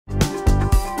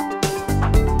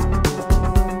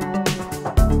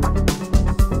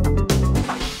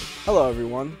Hello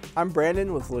everyone, I'm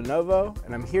Brandon with Lenovo,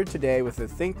 and I'm here today with the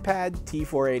ThinkPad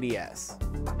T480s.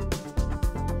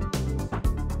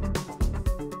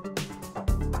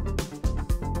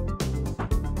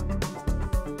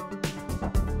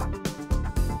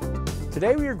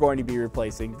 Today we are going to be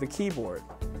replacing the keyboard.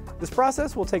 This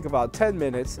process will take about 10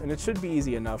 minutes and it should be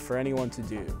easy enough for anyone to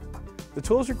do. The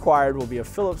tools required will be a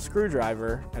Phillips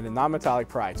screwdriver and a non-metallic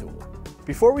pry tool.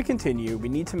 Before we continue, we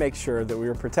need to make sure that we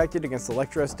are protected against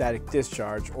electrostatic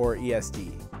discharge, or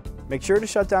ESD. Make sure to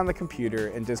shut down the computer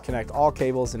and disconnect all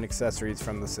cables and accessories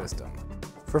from the system.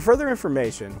 For further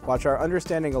information, watch our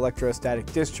Understanding Electrostatic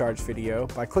Discharge video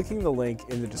by clicking the link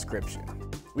in the description.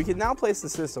 We can now place the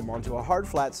system onto a hard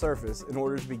flat surface in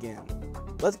order to begin.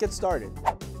 Let's get started.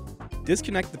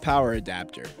 Disconnect the power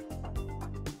adapter.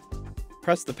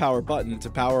 Press the power button to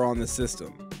power on the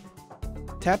system.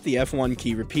 Tap the F1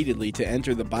 key repeatedly to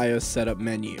enter the BIOS setup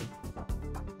menu.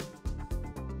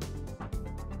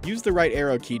 Use the right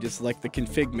arrow key to select the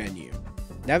config menu.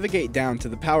 Navigate down to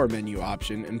the power menu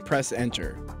option and press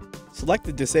enter. Select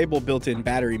the disable built-in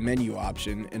battery menu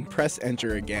option and press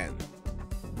enter again.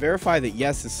 Verify that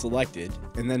yes is selected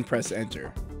and then press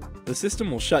enter. The system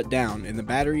will shut down and the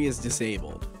battery is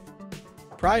disabled.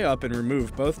 Pry up and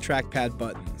remove both trackpad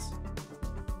buttons.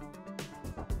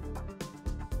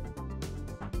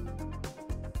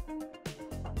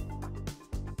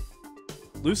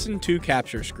 Loosen 2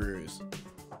 capture screws.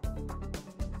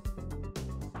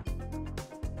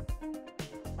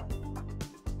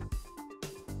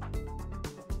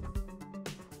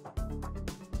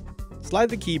 Slide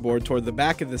the keyboard toward the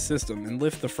back of the system and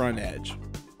lift the front edge.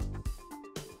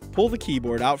 Pull the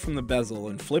keyboard out from the bezel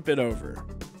and flip it over.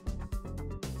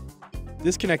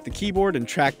 Disconnect the keyboard and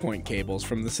track point cables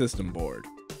from the system board.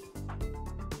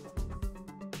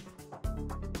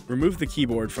 Remove the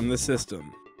keyboard from the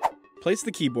system. Place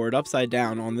the keyboard upside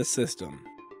down on the system.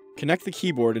 Connect the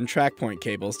keyboard and track point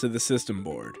cables to the system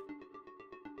board.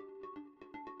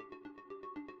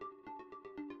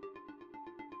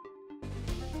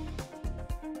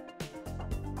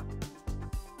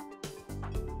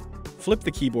 Flip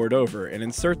the keyboard over and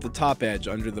insert the top edge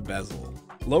under the bezel.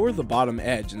 Lower the bottom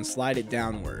edge and slide it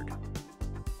downward.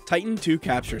 Tighten 2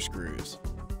 capture screws.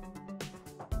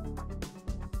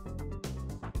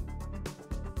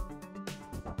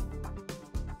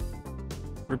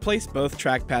 Replace both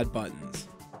trackpad buttons.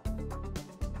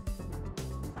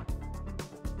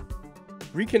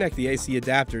 Reconnect the AC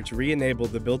adapter to re-enable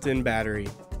the built-in battery